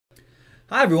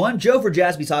Hi everyone, Joe for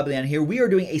Jaspy's Hobbyland here. We are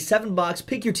doing a 7-box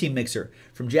Pick Your Team mixer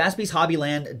from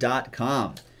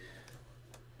jaspyshobbyland.com.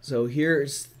 So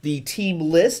here's the team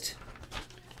list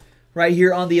right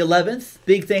here on the 11th.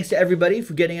 Big thanks to everybody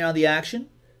for getting in on the action.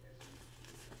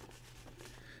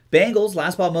 Bengals,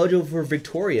 last ball mojo for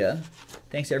Victoria.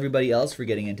 Thanks to everybody else for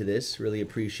getting into this. Really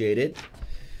appreciate it.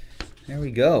 There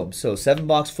we go. So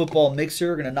 7-box football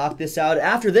mixer. We're going to knock this out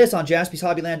after this on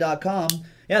jaspyshobbyland.com.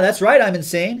 Yeah, that's right. I'm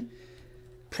insane.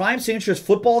 Prime Signatures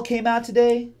football came out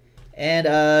today,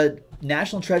 and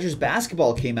National Treasures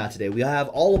basketball came out today. We'll have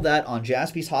all of that on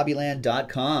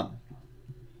jaspyshobbyland.com.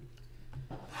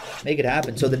 Make it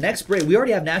happen. So the next break, we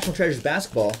already have National Treasures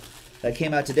basketball that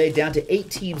came out today, down to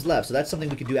 8 teams left. So that's something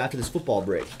we can do after this football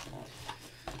break.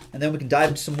 And then we can dive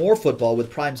into some more football with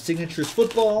Prime Signatures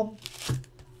football.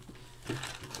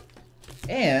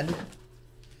 And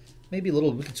maybe a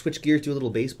little, we can switch gears, do a little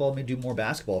baseball, maybe do more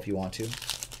basketball if you want to.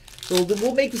 So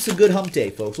we'll make this a good hump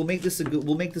day, folks. We'll make this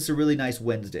a really nice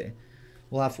Wednesday.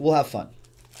 We'll have fun.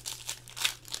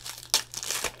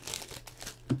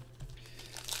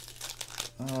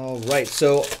 All right.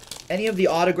 So any of the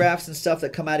autographs and stuff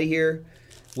that come out of here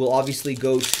will obviously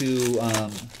go to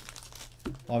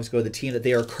the team that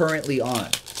they are currently on.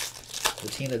 The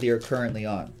team that they are currently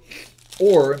on.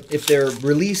 Or if they're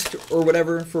released or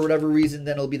whatever for whatever reason,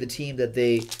 then it'll be the team that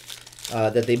they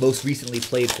most recently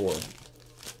played for.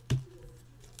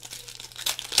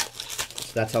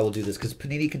 So that's how we'll do this, because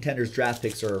Panini Contenders draft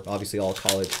picks are obviously all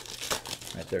college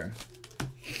right there.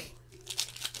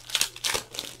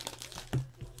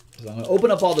 So I'm going to open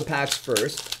up all the packs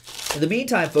first. In the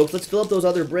meantime, folks, let's fill up those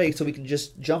other breaks so we can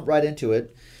just jump right into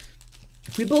it.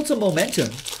 If we build some momentum,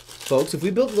 folks, if we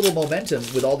build a little momentum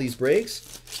with all these breaks,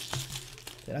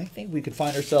 then I think we could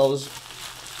find ourselves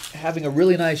having a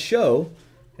really nice show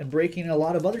and breaking a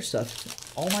lot of other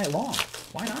stuff all night long.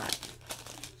 Why not?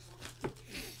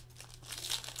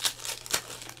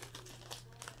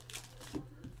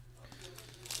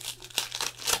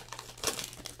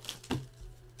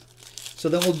 So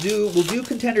then we'll do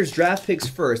Contenders draft picks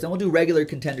first. Then we'll do regular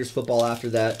Contenders football after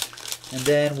that. And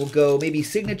then we'll go maybe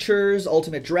Signatures,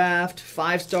 Ultimate Draft,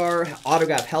 5-star,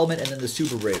 Autograph Helmet, and then the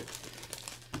Super Break.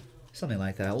 Something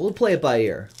like that. We'll play it by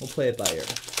ear. We'll play it by ear.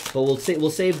 But we'll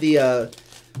save the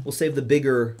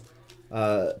bigger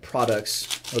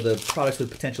products, or the products with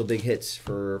potential big hits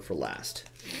for last.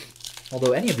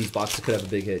 Although any of these boxes could have a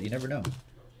big hit. You never know.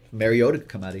 Mariota could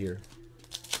come out of here.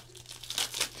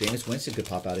 Jameis Winston could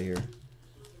pop out of here.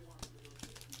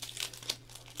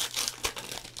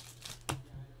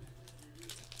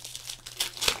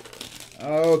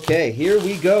 Okay, here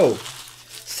we go.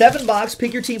 7-box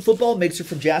Pick Your Team football mixer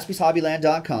from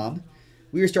jaspyshobbyland.com.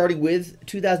 We are starting with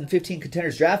 2015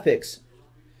 Contenders draft picks.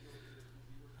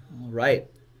 All right.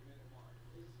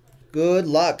 Good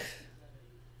luck.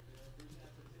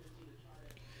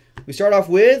 We start off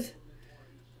with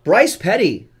Bryce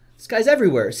Petty. This guy's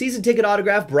everywhere. Season ticket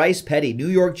autograph, Bryce Petty. New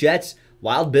York Jets.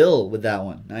 Wild Bill with that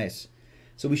one. Nice.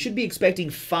 So we should be expecting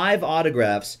 5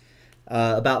 autographs.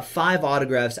 About 5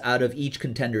 autographs out of each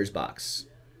Contenders box.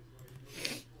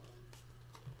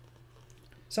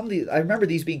 Some of these, I remember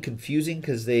these being confusing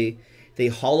because they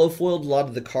hollow foiled a lot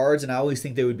of the cards, and I always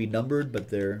think they would be numbered, but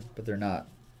they're not.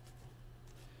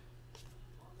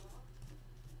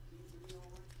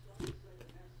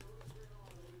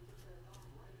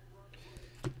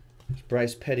 There's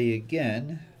Bryce Petty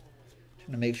again.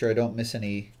 Trying to make sure I don't miss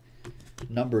any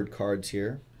numbered cards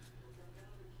here.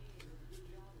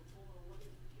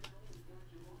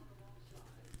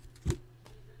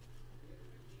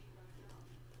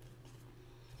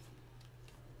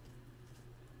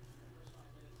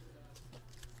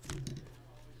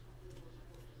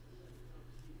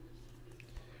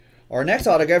 Our next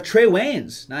autograph, Trey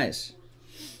Waynes. Nice.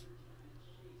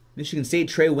 Michigan State,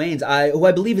 Trey Waynes, who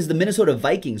I believe is the Minnesota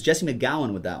Vikings. Jesse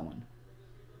McGowan with that one.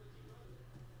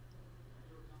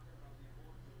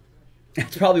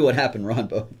 That's probably what happened,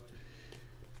 Ronbo.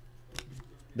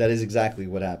 That is exactly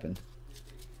what happened.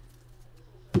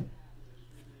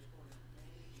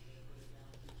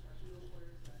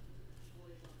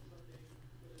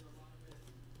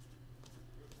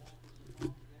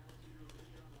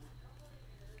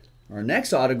 Our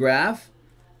next autograph,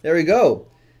 there we go.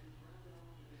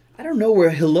 I don't know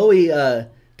where Hiloi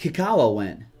Kikawa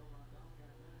went.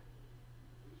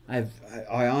 I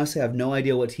honestly have no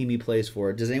idea what team he plays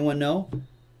for. Does anyone know?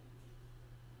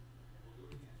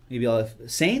 Maybe I'll have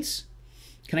Saints?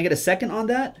 Can I get a second on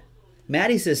that?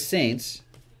 Maddie says Saints.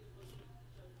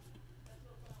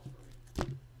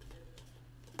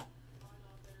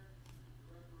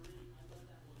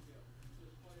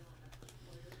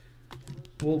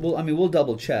 We'll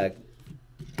double check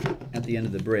at the end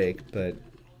of the break, but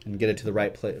and get it to the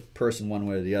right person one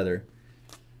way or the other.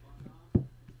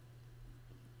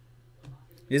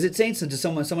 Is it Saints? Does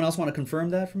someone else want to confirm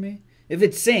that for me? If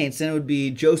it's Saints, then it would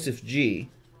be Joseph G.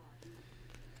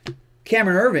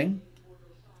 Cameron Irving,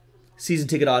 season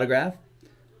ticket autograph.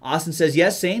 Austin says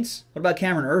yes, Saints. What about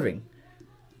Cameron Irving?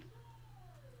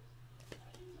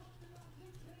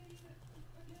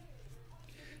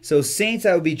 So Saints,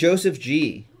 that would be Joseph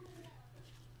G.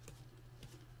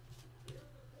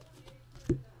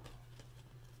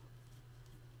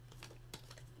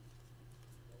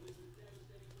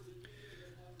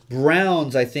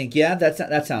 Browns, I think. Yeah,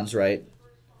 that sounds right.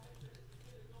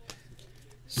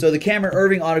 So the Cameron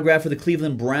Irving autograph for the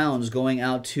Cleveland Browns going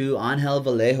out to Angel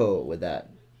Vallejo with that.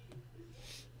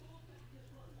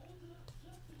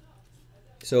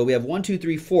 So we have 1, 2,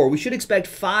 3, 4. We should expect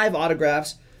 5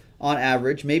 autographs on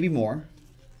average, maybe more.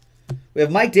 We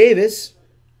have Mike Davis.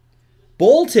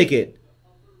 Bowl ticket.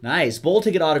 Nice. Bowl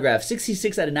ticket autograph.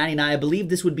 66 out of 99. I believe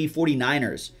this would be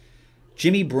 49ers.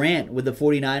 Jimmy Brandt with the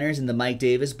 49ers and the Mike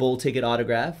Davis bowl ticket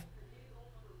autograph.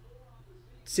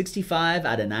 65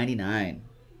 out of 99.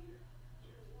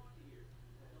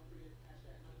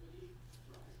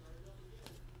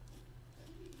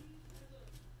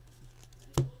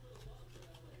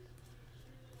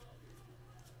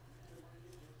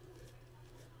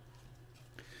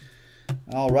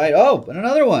 All right. Oh, and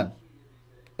another one.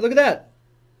 Look at that.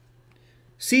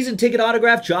 Season ticket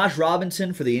autograph, Josh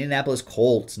Robinson for the Indianapolis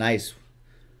Colts. Nice.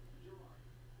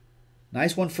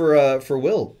 Nice one for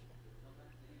Will.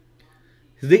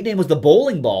 His nickname was the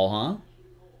bowling ball, huh?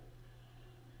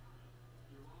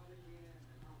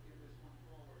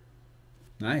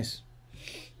 Nice.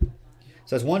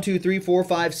 So that's 1, 2, 3, 4,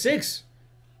 5, 6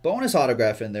 bonus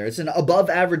autograph in there. It's an above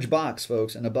average box,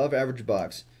 folks. An above average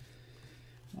box.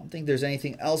 I don't think there's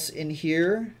anything else in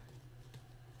here.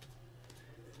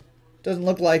 Doesn't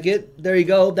look like it. There you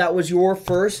go. That was your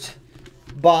first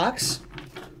box.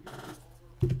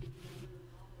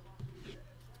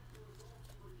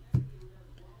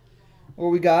 What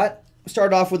we got?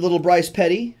 Start off with little Bryce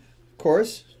Petty, of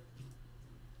course.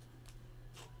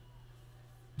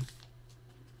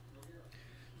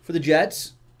 For the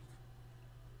Jets.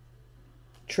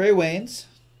 Trey Waynes.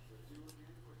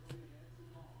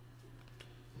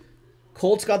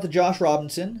 Colts got the Josh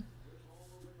Robinson.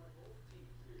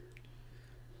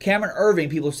 Cameron Irving,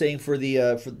 people are saying for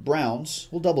the Browns.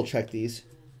 We'll double check these.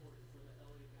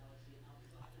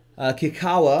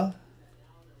 Kikawa.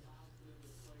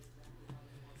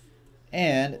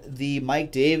 And the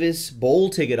Mike Davis bowl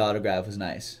ticket autograph was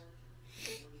nice.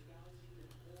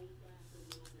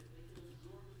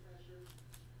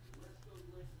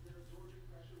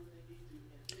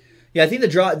 Yeah, I think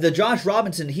the Josh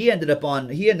Robinson he ended up on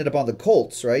the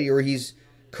Colts, right? Or he's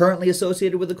currently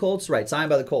associated with the Colts, right? Signed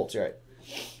by the Colts, right?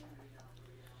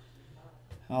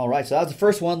 All right, so that was the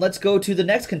first one. Let's go to the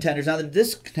next contenders. Now that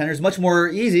this contender is much more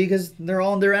easy because they're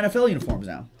all in their NFL uniforms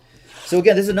now. So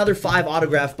again, this is another 5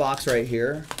 autograph box right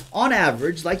here. On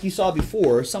average, like you saw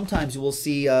before, sometimes we'll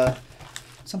see a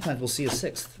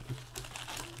 6th.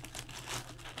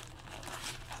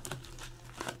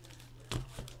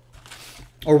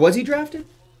 Or was he drafted?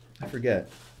 I forget.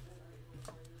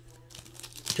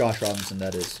 Josh Robinson,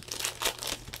 that is.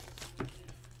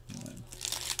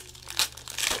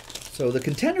 So the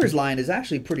contenders line is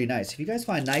actually pretty nice. If you guys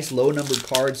find nice low-numbered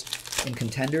cards in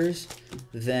contenders,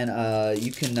 then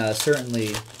you can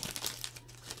certainly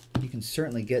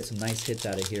get some nice hits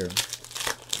out of here.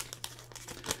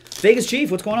 Vegas Chief,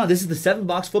 what's going on? This is the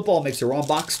 7-box football mixer. We're on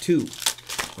box 2.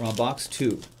 We're on box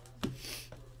 2.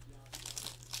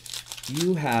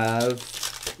 You have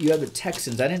the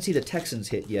Texans. I didn't see the Texans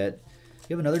hit yet.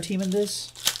 You have another team in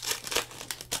this?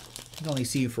 I can only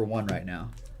see you for one right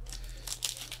now.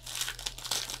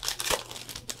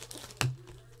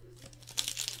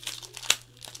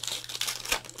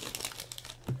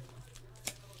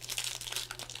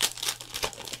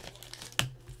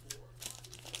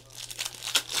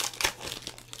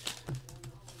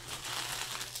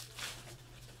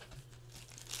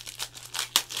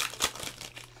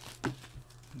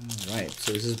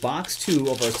 So this is box 2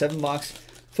 of our 7-box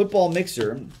football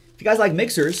mixer. If you guys like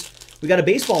mixers, we got a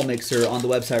baseball mixer on the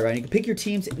website, right? You can pick your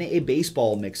teams in a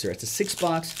baseball mixer. It's a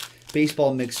 6-box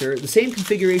baseball mixer, the same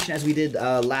configuration as we did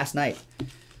last night.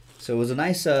 So it was a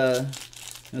nice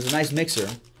mixer.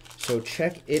 So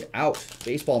check it out.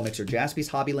 Baseball mixer,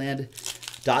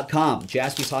 JaspysHobbyland.com.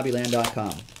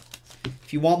 JaspysHobbyland.com.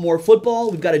 If you want more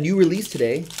football, we've got a new release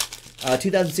today.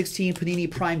 2016 Panini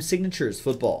Prime Signatures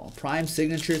Football. Prime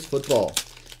Signatures Football.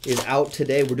 is out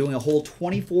today. We're doing a whole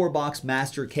 24-box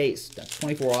master case. That's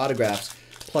 24 autographs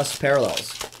plus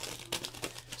parallels.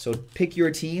 So pick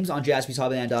your teams on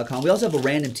jaspyshobbyland.com. We also have a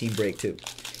random team break, too.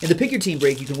 In the pick your team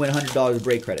break, you can win $100 of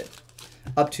break credit.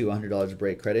 Up to $100 of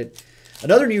break credit.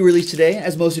 Another new release today,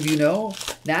 as most of you know,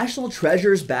 National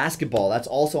Treasures Basketball. That's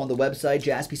also on the website,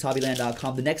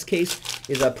 jaspyshobbyland.com. The next case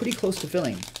is pretty close to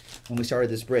filling when we started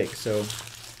this break. So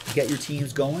get your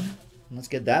teams going, and let's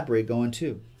get that break going,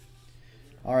 too.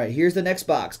 All right, here's the next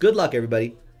box. Good luck,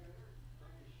 everybody.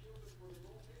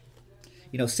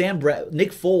 You know,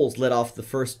 Nick Foles led off the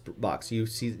first box. You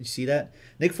see that?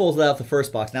 Nick Foles led off the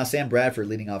first box. Now Sam Bradford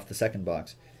leading off the second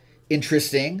box.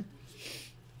 Interesting.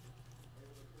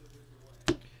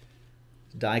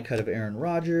 Die cut of Aaron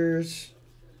Rodgers.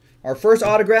 Our first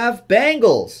autograph,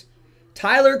 Bengals.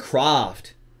 Tyler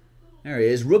Kroft. There he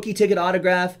is. Rookie ticket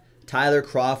autograph, Tyler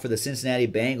Kroft for the Cincinnati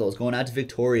Bengals. Going out to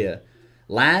Victoria.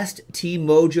 Last Team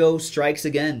Mojo strikes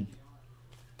again.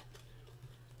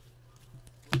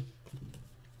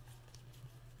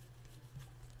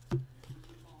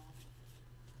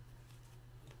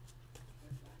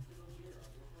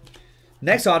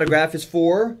 Next autograph is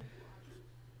for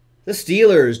the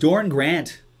Steelers, Doran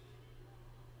Grant.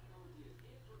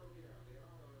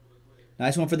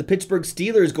 Nice one for the Pittsburgh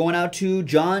Steelers, going out to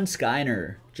John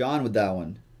Skyner. John with that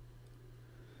one.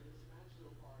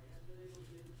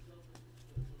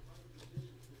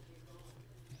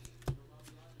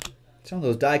 Some of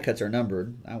those die cuts are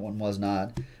numbered. That one was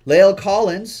not. La'el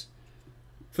Collins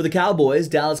for the Cowboys,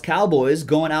 Dallas Cowboys,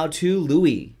 going out to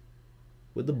Louis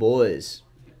with the boys.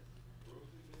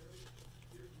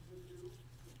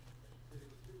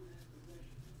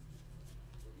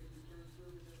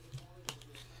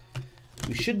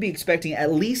 We should be expecting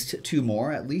at least two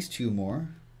more. At least two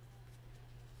more.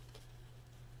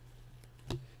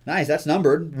 Nice, that's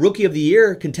numbered. Rookie of the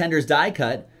Year, Contenders die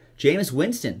cut, Jameis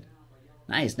Winston.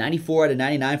 Nice, 94 out of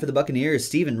 99 for the Buccaneers,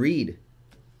 Stephen Reed.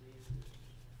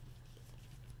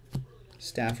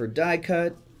 Stafford die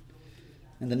cut.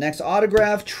 And the next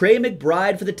autograph, Trey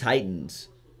McBride for the Titans.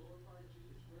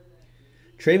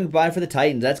 Trey McBride for the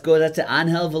Titans. That's to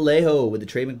Angel Vallejo with the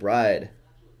Trey McBride.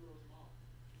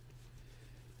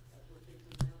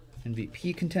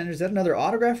 MVP Contenders. Is that another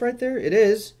autograph right there? It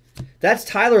is. That's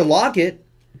Tyler Lockett.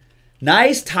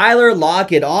 Nice Tyler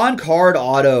Lockett on-card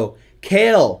auto.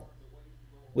 Kale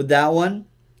with that one.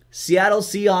 Seattle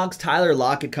Seahawks, Tyler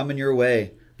Lockett coming your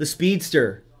way. The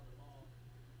Speedster.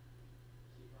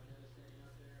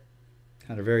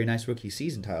 Had a very nice rookie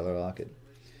season, Tyler Lockett.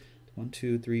 1,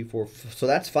 2, 3, 4. So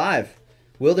that's 5.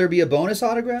 Will there be a bonus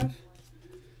autograph?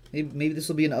 Maybe this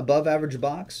will be an above-average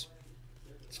box.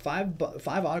 It's 5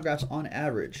 autographs on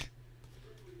average.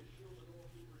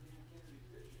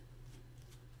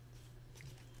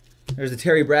 There's the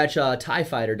Terry Bradshaw TIE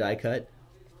Fighter die cut.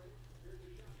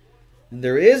 And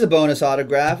there is a bonus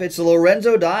autograph. It's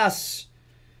Lorenzo Das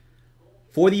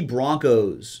for the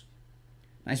Broncos.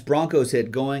 Nice Broncos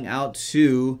hit going out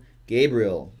to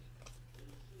Gabriel.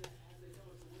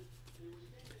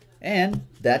 And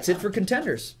that's it for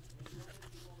Contenders.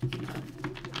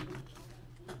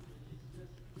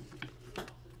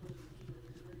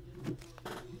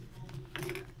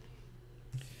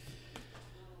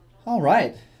 All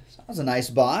right, so that was a nice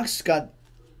box. Got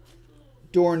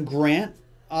Doran Grant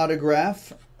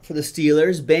autograph for the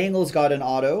Steelers. Bengals got an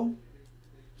auto.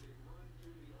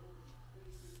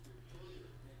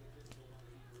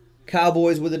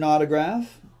 Cowboys with an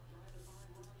autograph.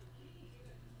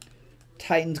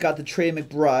 Titans got the Trey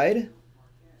McBride.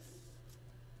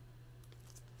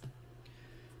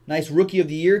 Nice Rookie of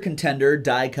the Year Contender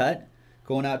die cut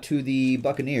going out to the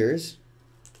Buccaneers.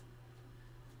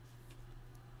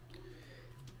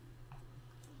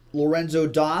 Lorenzo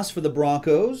Das for the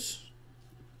Broncos.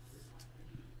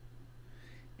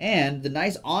 And the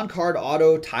nice on-card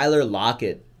auto, Tyler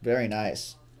Lockett. Very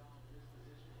nice.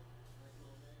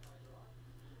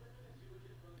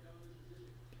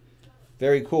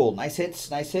 Very cool. Nice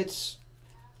hits, nice hits.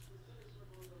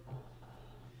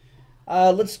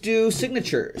 Let's do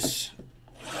signatures.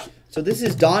 So this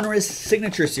is Donruss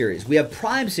Signature Series. We have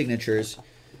Prime Signatures.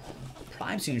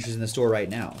 Prime Signatures in the store right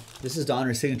now. This is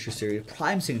Donruss Signature Series.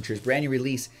 Prime Signatures, brand new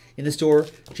release in the store,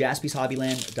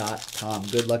 jaspyshobbyland.com.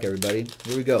 Good luck, everybody.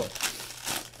 Here we go.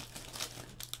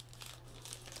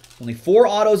 Only 4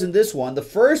 autos in this one. The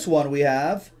first one we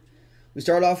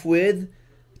start off with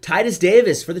Titus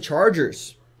Davis for the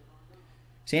Chargers.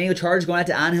 San Diego Chargers going out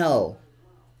to Angel.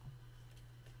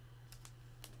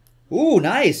 Ooh,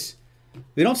 nice.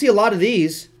 We don't see a lot of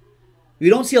these. We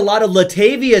don't see a lot of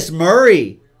Latavius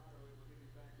Murray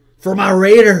for my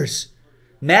Raiders.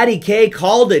 Matty K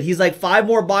called it. He's like, 5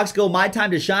 more box go, my time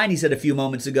to shine, he said a few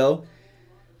moments ago.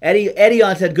 Eddie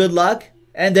on said good luck.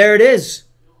 And there it is.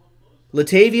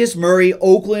 Latavius Murray,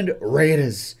 Oakland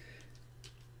Raiders.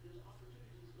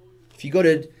 If you go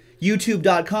to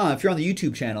YouTube.com, if you're on the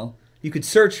YouTube channel, you could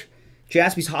search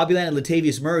Jaspy's Hobbyland and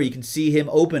Latavius Murray. You can see him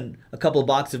open a couple of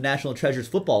boxes of National Treasures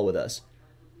football with us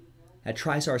at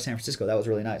TriStar San Francisco. That was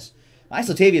really nice. Nice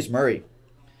Latavius Murray.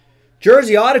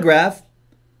 Jersey autograph.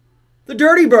 The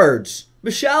Dirty Birds.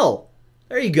 Michelle.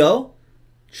 There you go.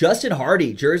 Justin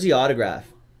Hardy, jersey autograph.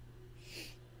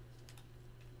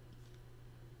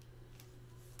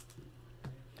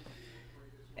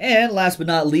 And last but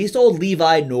not least, old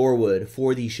Levi Norwood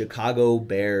for the Chicago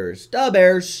Bears. Da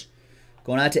Bears.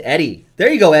 Going out to Eddie.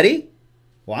 There you go, Eddie.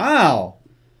 Wow.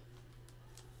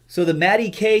 So the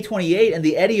Matty K28 and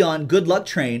the Eddie on good luck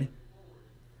train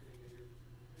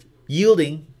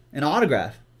yielding an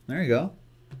autograph. There you go.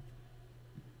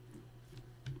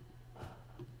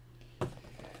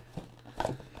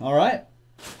 All right.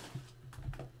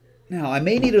 Now, I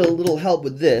may need a little help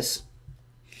with this.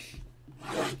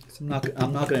 I'm not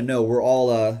going to know. We're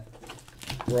all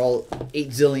 8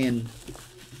 zillion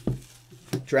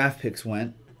draft picks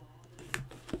went.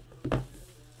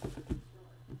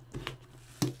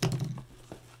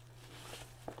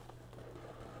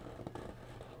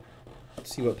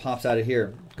 Let's see what pops out of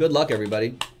here. Good luck,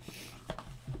 everybody.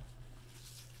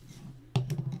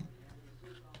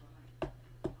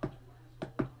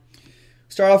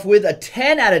 Start off with a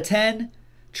 10 out of 10,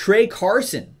 Trey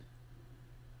Carson.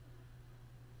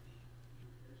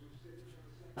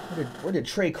 Where did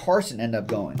Trey Carson end up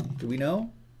going? Do we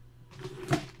know?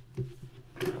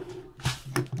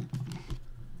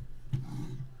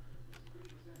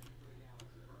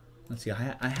 Let's see.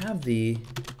 I have the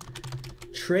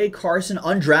Trey Carson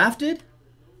undrafted.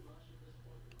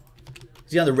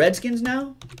 Is he on the Redskins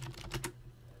now?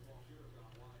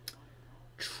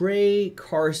 Trey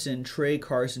Carson.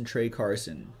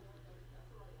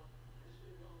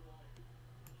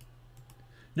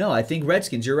 No, I think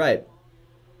Redskins. You're right.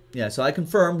 Yeah, so I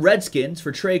confirm Redskins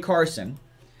for Trey Carson.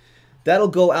 That'll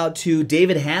go out to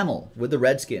David Hamill with the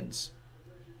Redskins.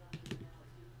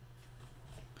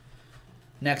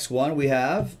 Next one we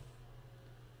have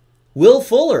Will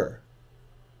Fuller.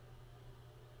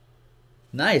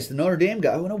 Nice, the Notre Dame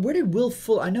guy. Where did Will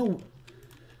Fuller?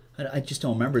 I just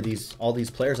don't remember all these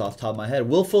players off the top of my head.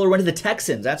 Will Fuller went to the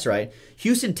Texans. That's right.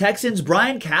 Houston Texans.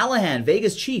 Brian Callahan,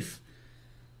 Vegas Chief.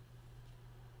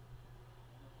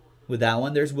 With that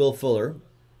one, there's Will Fuller.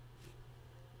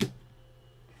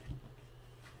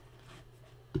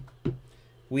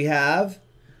 We have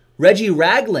Reggie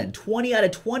Ragland, 20 out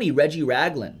of 20, Reggie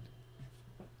Ragland.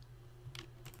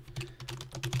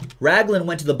 Ragland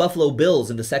went to the Buffalo Bills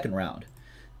in the second round.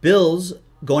 Bills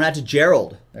going out to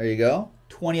Gerald. There you go.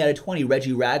 20 out of 20,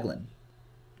 Reggie Ragland.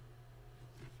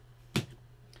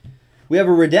 We have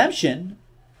a redemption.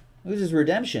 Who's this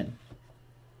redemption?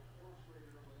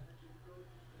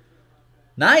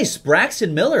 Nice,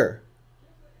 Braxton Miller.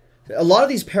 A lot of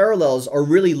these parallels are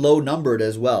really low numbered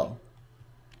as well.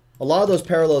 A lot of those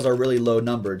parallels are really low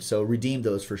numbered, so redeem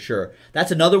those for sure.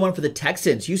 That's another one for the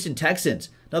Texans, Houston Texans.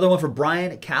 Another one for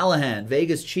Brian Callahan,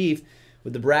 Vegas Chief,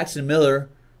 with the Braxton Miller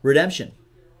redemption.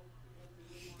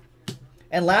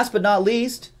 And last but not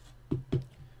least,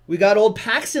 we got old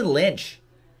Paxton Lynch.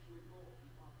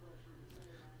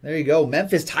 There you go,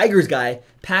 Memphis Tigers guy,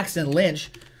 Paxton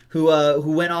Lynch, who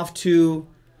went off to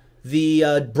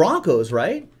the Broncos,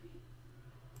 right?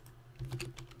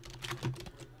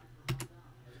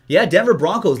 Yeah, Denver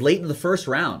Broncos late in the first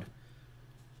round.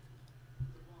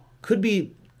 Could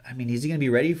be, I mean, is he going to be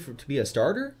ready to be a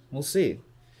starter? We'll see.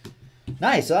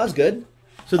 Nice, so that was good.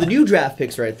 So the new draft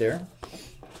picks right there.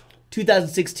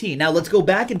 2016. Now let's go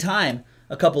back in time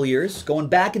a couple years. Going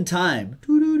back in time.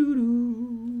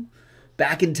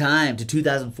 Back in time to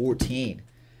 2014.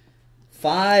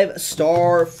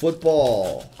 5-star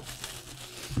football.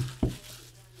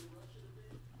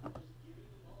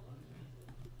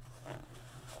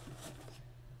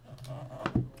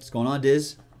 What's going on,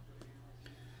 Diz?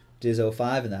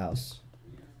 Diz05 in the house.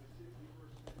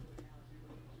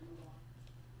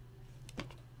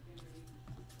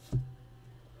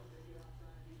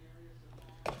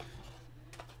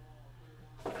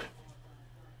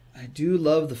 I do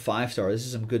love the 5-star. This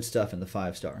is some good stuff in the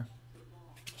 5-star.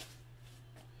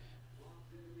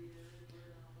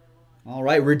 All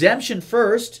right, redemption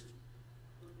first.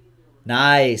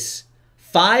 Nice.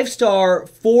 5-star,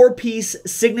 4-piece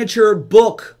signature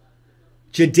book.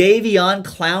 Jadeveon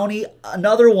Clowney,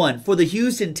 another one for the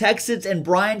Houston Texans and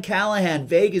Brian Callahan,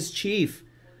 Vegas Chief.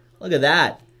 Look at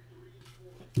that.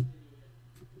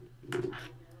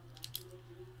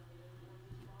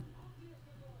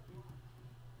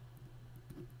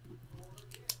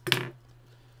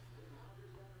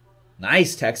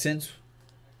 Nice, Texans.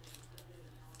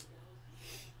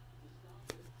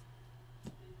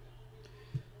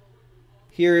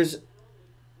 Here's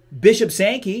Bishop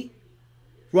Sankey,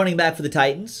 running back for the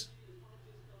Titans.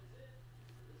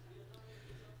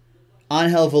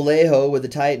 Angel Vallejo with the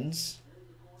Titans.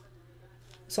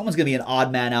 Someone's going to be an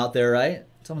odd man out there, right?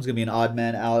 Someone's going to be an odd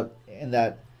man out in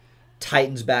that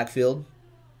Titans backfield.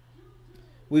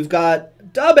 We've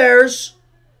got Da Bears.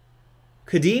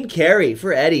 Kadeem Carey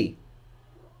for Eddie.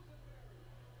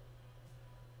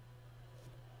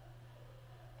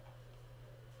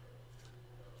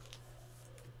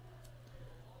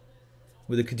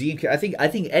 With a Kadeem Carey. I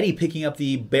think Eddie picking up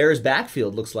the Bears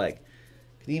backfield looks like.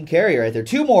 Kadeem Carey right there.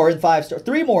 2 more in 5-star.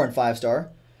 3 more in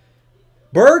 5-star.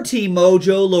 Bird Team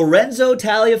Mojo, Lorenzo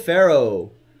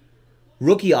Taliaferro.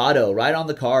 Rookie auto, right on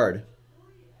the card.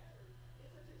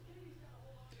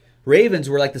 Ravens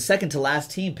were like the second to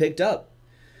last team picked up.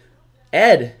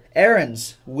 Ed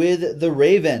Aarons with the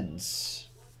Ravens.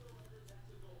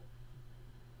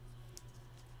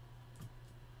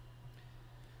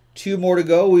 Two more to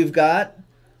go. We've got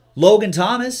Logan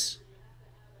Thomas.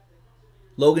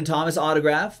 Logan Thomas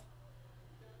autograph.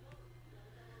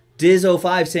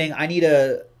 Diz05 saying, I need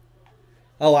a...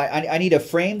 Oh, I need to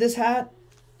frame this hat?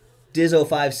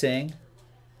 Diz05 saying.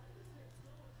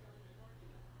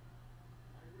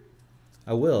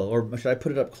 I will. Or should I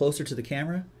put it up closer to the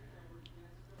camera?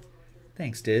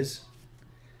 Thanks, Diz.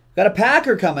 Got a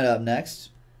Packer coming up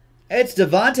next. It's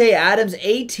Devontae Adams,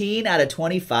 18 out of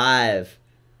 25.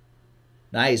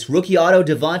 Nice. Rookie auto,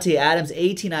 Devontae Adams,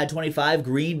 18 out of 25,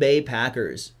 Green Bay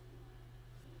Packers.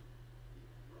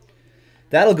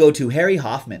 That'll go to Harry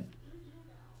Hoffman.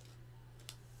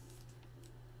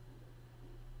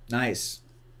 Nice.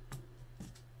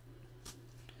 And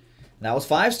that was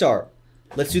 5-star.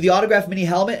 Let's do the autograph mini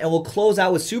helmet, and we'll close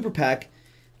out with Super Pack.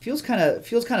 Feels kind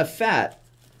of fat.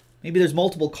 Maybe there's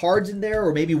multiple cards in there,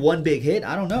 or maybe one big hit.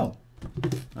 I don't know.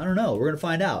 We're gonna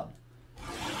find out.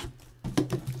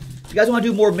 If you guys want to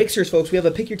do more mixers, folks, we have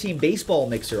a Pick Your Team baseball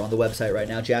mixer on the website right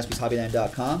now,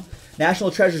 JaspysHobbyland.com.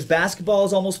 National Treasures basketball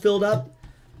is almost filled up.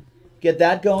 Get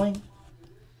that going.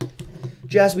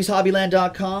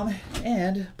 JaspysHobbyland.com.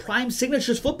 And Prime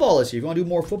Signatures football is here. If you want to do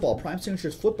more football, Prime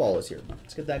Signatures football is here.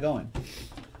 Let's get that going.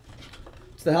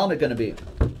 What's the helmet going to be?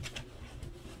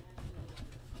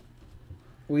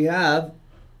 We have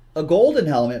a golden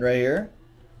helmet right here.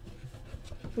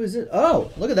 Who is it? Oh,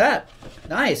 look at that.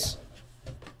 Nice.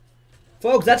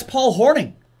 Folks, that's Paul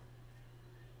Hornung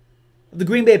of the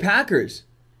Green Bay Packers.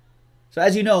 So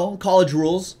as you know, college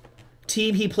rules,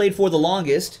 team he played for the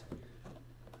longest.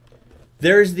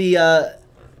 There's the,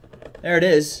 there it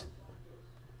is.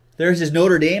 There's his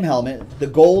Notre Dame helmet, the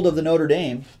gold of the Notre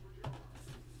Dame.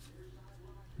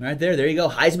 Right there you go.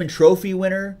 Heisman Trophy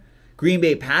winner, Green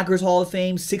Bay Packers Hall of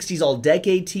Fame, 60s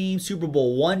All-Decade Team, Super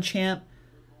Bowl I champ,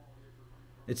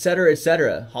 etc.,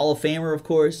 etc. Hall of Famer, of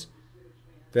course.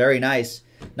 Very nice.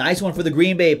 Nice one for the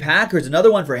Green Bay Packers.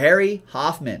 Another one for Harry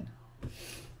Hoffman.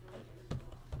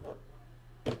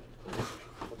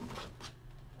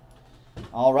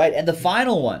 All right, and the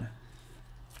final one.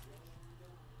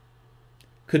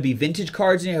 Could be vintage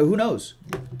cards in here. Who knows?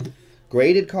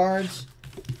 Graded cards.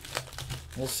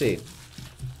 We'll see.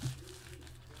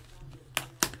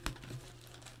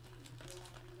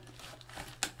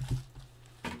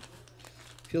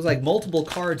 Feels like multiple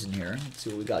cards in here. Let's see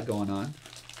what we got going on.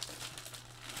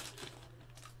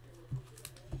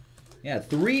 Yeah,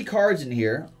 3 cards in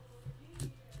here.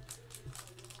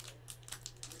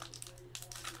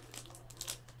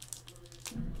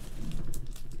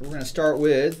 We're going to start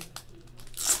with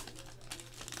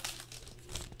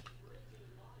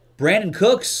Brandon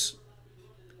Cooks.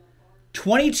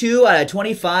 22 out of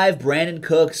 25, Brandon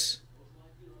Cooks.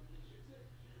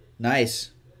 Nice.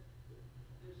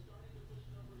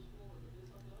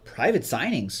 Private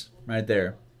signings right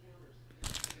there.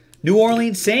 New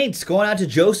Orleans Saints going out to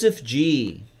Joseph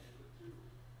G.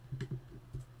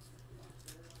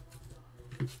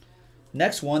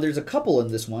 Next one, there's a couple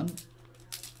in this one.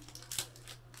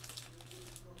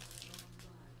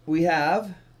 We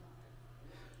have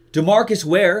DeMarcus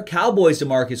Ware, Cowboys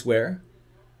DeMarcus Ware.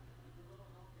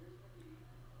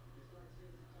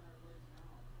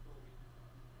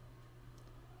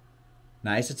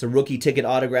 Nice, it's a rookie ticket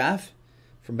autograph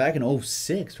from back in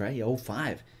 06, right? Yeah,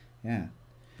 05. Yeah.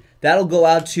 That'll go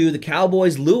out to the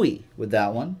Cowboys, Louis, with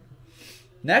that one.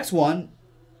 Next one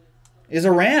is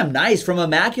a Ram. Nice, from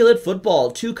Immaculate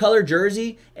Football. 2-color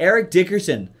jersey, Eric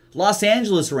Dickerson. Los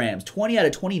Angeles Rams, 20 out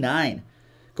of 29.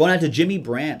 Going out to Jimmy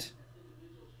Brandt.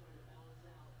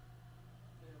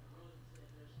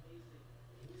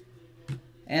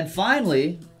 And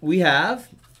finally, we have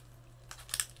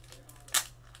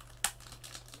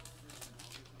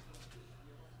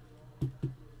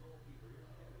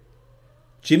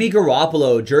Jimmy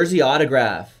Garoppolo, jersey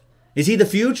autograph. Is he the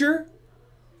future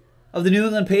of the New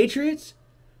England Patriots?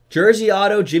 Jersey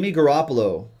auto, Jimmy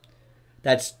Garoppolo.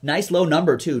 That's nice low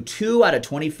number, too. 2 out of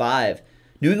 25.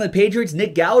 New England Patriots,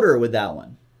 Nick Gowder with that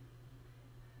one.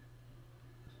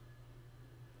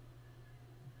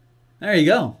 There you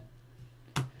go.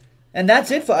 And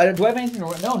that's it. Do I have anything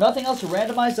to... No, nothing else to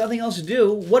randomize, nothing else to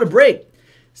do. What a break.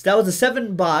 So that was a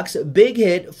 7-box big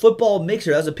hit football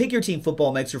mixer. That was a Pick Your Team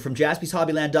football mixer from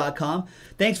JaspysHobbyland.com.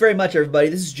 Thanks very much, everybody.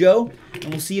 This is Joe, and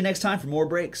we'll see you next time for more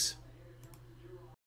breaks.